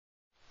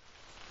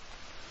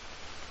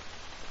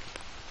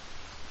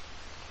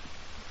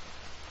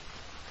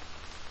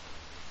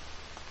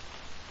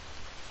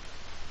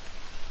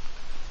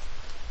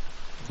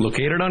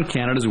Located on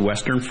Canada's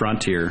western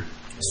frontier,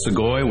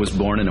 Sugoi was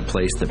born in a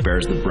place that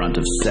bears the brunt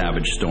of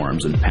savage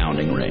storms and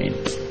pounding rain.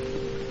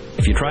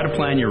 If you try to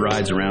plan your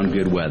rides around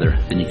good weather,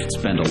 then you can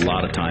spend a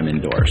lot of time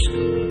indoors.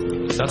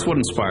 That's what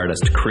inspired us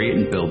to create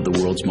and build the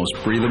world's most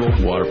breathable,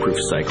 waterproof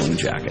cycling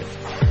jacket.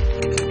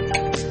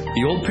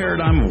 The old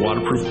paradigm of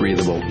waterproof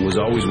breathable was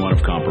always one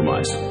of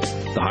compromise.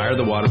 The higher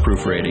the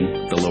waterproof rating,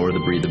 the lower the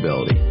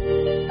breathability.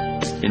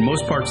 In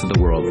most parts of the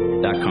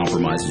world, that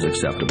compromise is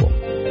acceptable.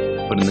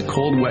 But in the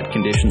cold, wet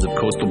conditions of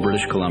coastal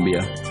British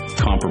Columbia,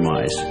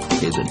 compromise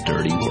is a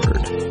dirty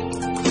word.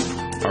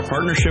 Our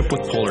partnership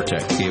with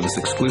Polartec gave us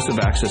exclusive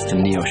access to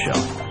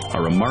NeoShell,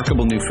 a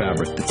remarkable new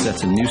fabric that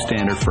sets a new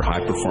standard for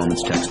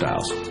high-performance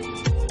textiles.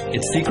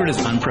 Its secret is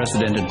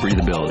unprecedented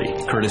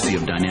breathability, courtesy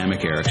of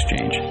dynamic air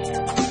exchange.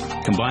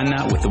 Combine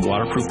that with the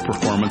waterproof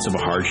performance of a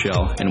hard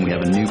shell, and we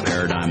have a new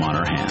paradigm on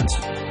our hands.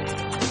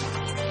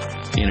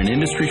 In an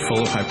industry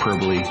full of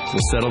hyperbole,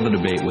 we'll settle the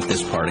debate with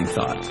this parting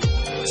thought.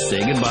 Say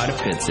goodbye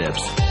to pit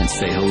zips and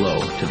say hello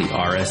to the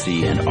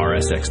RSE and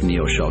RSX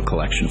NeoShell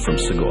collection from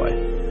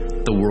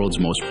Sugoi, the world's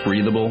most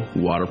breathable,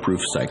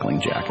 waterproof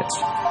cycling jackets.